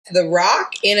The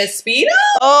Rock in a Speedo?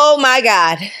 Oh my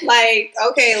God. Like,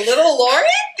 okay, little Lauren?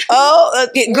 Oh,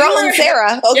 grown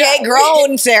Sarah. Okay, yeah.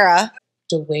 Grown Sarah.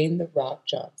 Dwayne The Rock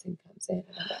Johnson comes in.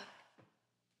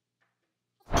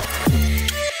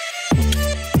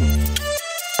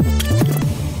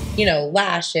 You know,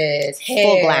 lashes,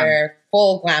 hair,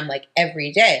 full glam, like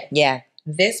every day. Yeah.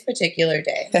 This particular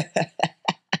day,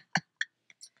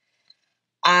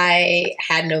 I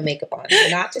had no makeup on.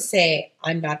 Not to say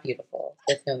I'm not beautiful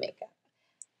with no makeup.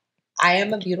 I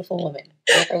am a beautiful woman,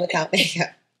 with or without makeup.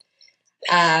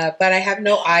 But I have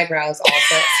no eyebrows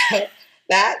also. So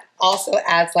that also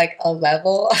adds like a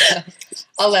level.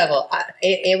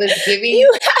 It was giving.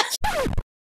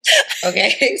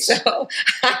 Okay, so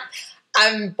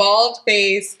I'm bald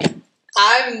face.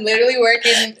 I'm literally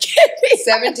working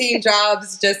 17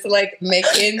 jobs just to like make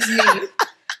ends meet,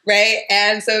 right?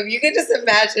 And so if you can just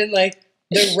imagine like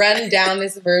the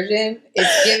rundownest version,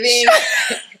 it's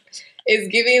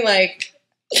giving like,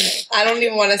 I don't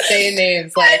even want to say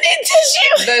names. Like, I need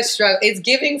tissue. The struggle. It's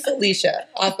giving Felicia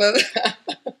off of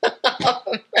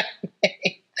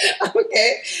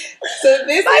Okay. So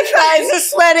this my thighs are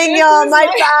sweating, y'all. My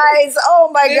thighs.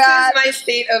 Oh my God. This is my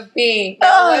state of being.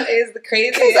 What is the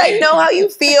craziest? Because I know how you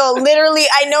feel. Literally,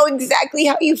 I know exactly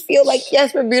how you feel. Like,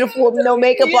 yes, we're beautiful with no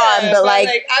makeup on, but like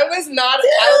I was not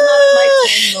in my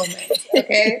 10 moment.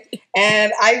 Okay.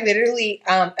 And I literally,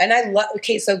 and I love,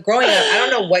 okay, so growing up, I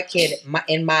don't know what kid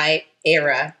in my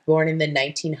era, born in the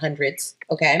 1900s,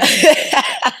 okay,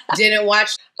 didn't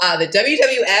watch the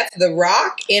WWF, The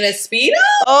Rock in a Speedo?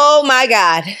 Oh my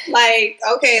God. Like,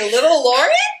 okay, little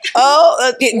Lauren?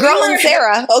 Oh, grown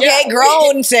Sarah. Okay, yeah,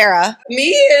 grown Sarah.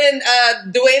 Me and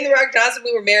Dwayne The Rock Johnson,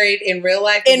 we were married in real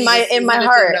life. In my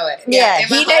heart. Yeah,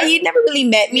 he never really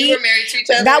met me. We were married to each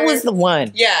other. That was the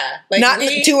one. Yeah. Like not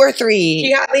 2 or 3.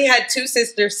 He had 2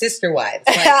 sister wives.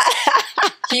 Like,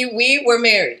 we were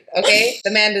married, okay?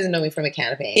 The man doesn't know me from a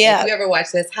can of paint. Yeah. If you ever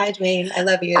watch this, hi Dwayne, I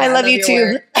love you. I love you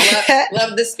too.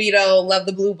 Love the Speedo, love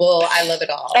the Blue Bull. I love it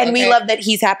all. And we love that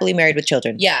he's happily married with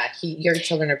children. Yeah, your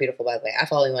children are beautiful, by the way. I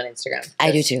follow you on Instagram.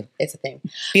 I do too. It's a thing.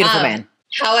 Beautiful man.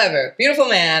 However, beautiful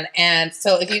man. And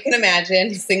so if you can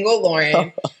imagine single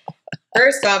Lauren,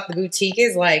 first off, the boutique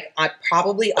is like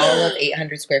probably all of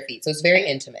 800 square feet. So it's very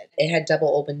intimate. It had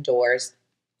double open doors.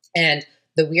 And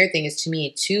the weird thing is, to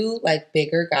me, 2 like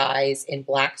bigger guys in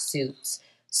black suits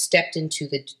stepped into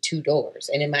the 2 doors.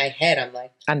 And in my head, I'm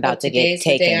like, I'm about to get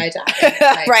taken. The day I die.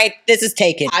 Like, right. This is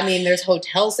taken. I mean, there's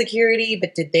hotel security,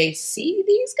 but did they see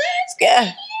these guys? Yeah.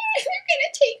 They're going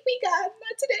to take me, God.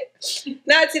 Not today.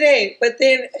 Not today. But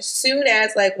then as soon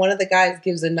as like one of the guys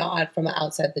gives a nod from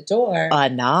outside the door. A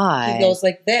nod. He goes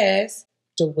like this.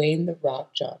 Dwayne The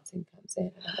Rock Johnson comes in.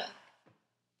 And I'm like,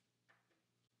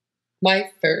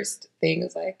 my first thing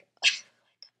is like,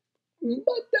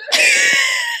 what the?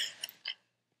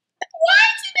 Why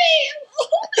today?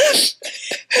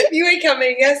 If you ain't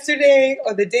coming yesterday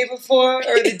or the day before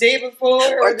or the day before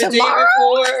or the tomorrow? Day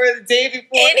before or the day before.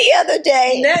 Any other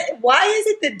day. Why is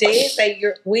it the days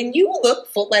that when you look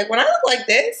full, like when I look like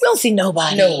this? We don't see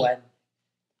nobody. No one.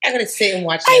 I'm going to sit and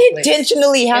watch Netflix. I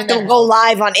intentionally have to go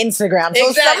live on Instagram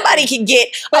so somebody can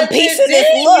get a piece of this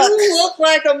look. You look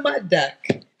like a mud duck.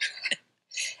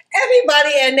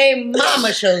 Everybody and their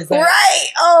mama shows up. Right.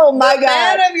 Oh my God. The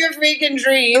man of your freaking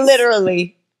dreams.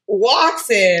 Literally. Walks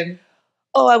in.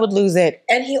 Oh, I would lose it.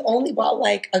 And he only bought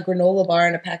like a granola bar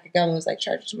and a pack of gum and was like,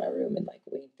 charge it to my room and like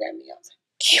winked at me. I was like,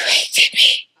 he winked at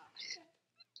me.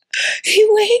 He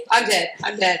winked.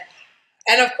 I'm dead.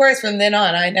 And of course, from then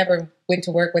on, I never went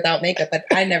to work without makeup, but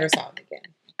I never saw him again.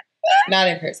 Not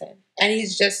in person. And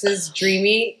he's just as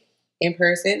dreamy in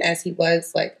person as he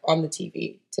was like on the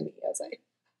TV to me. I was like,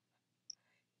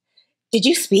 did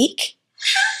you speak?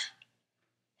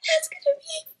 That's gonna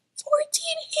be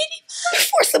 $14.85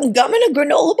 for some gum and a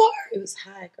granola bar. It was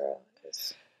high, girl. It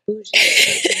was bougie.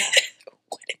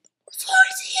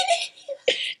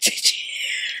 $14.85. Did you?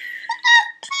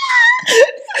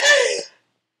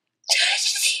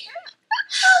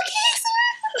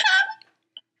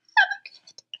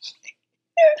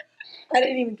 I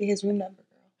didn't even get his room number, girl.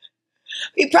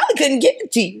 He probably couldn't give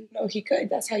it to you. No, he could.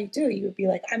 That's how you do it. You would be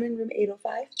like, I'm in room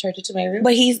 805. Charge it to my room.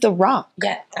 But he's The Rock.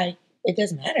 Yeah, it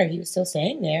doesn't matter. He was still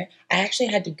staying there. I actually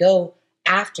had to go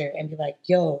after and be like,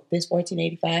 yo, this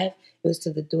 $14.85, it was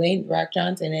to the Dwayne Rock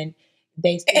Johnson, and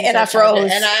I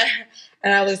froze.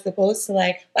 And I was supposed to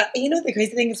like, you know, the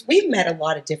crazy thing is we've met a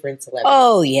lot of different celebrities.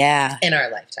 Oh yeah, in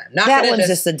our lifetime. That one's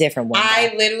just a different one.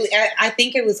 I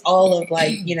think it was all of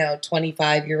like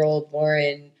 25-year-old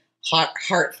Lauren,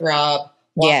 heartthrob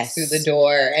walks through the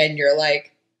door, and you're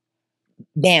like,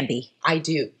 Bambi. I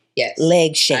do. Yes.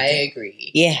 Legs shaking. I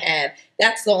agree. Yeah. And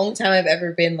that's the only time I've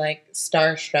ever been like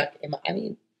starstruck.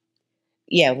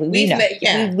 Yeah, we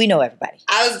know. We know everybody.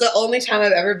 I was the only time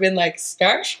I've ever been like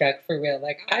starstruck for real.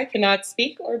 Like I cannot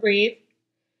speak or breathe.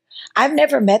 I've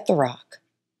never met The Rock.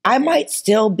 I might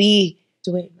still be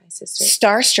Dwayne, my sister.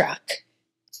 starstruck.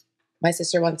 My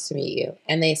sister wants to meet you,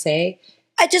 and they say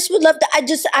I just would love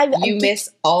to. You miss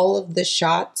all of the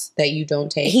shots that you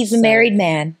don't take. He's a married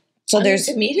man, so there's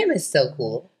to meet him is so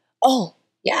cool. Oh.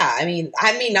 Yeah, I mean,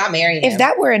 not marrying him. If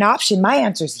that were an option, my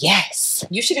answer is yes.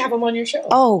 You should have him on your show.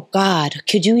 Oh, God.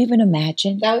 Could you even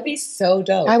imagine? That would be so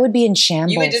dope. I would be in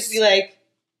shambles. You would just be like,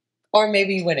 or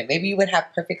maybe you wouldn't. Maybe you would have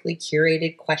perfectly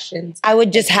curated questions. I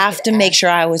would just have to make sure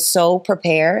I was so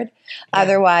prepared. Yeah.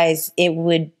 Otherwise, it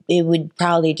would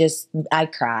probably just,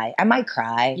 I'd cry. I might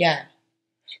cry. Yeah.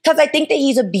 Because I think that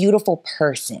he's a beautiful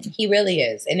person. He really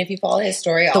is. And if you follow his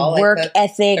story, the all work like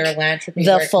ethic, the philanthropy,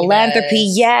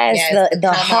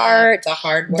 the heart, the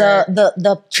hard work,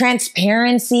 the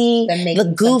transparency,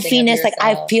 the goofiness. Like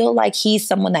I feel like he's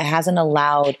someone that hasn't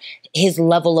allowed his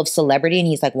level of celebrity, and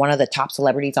he's like one of the top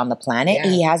celebrities on the planet.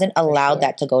 Yeah, he hasn't allowed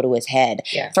that to go to his head.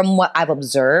 Yeah. From what I've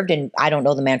observed, and I don't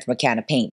know the man from a can of paint.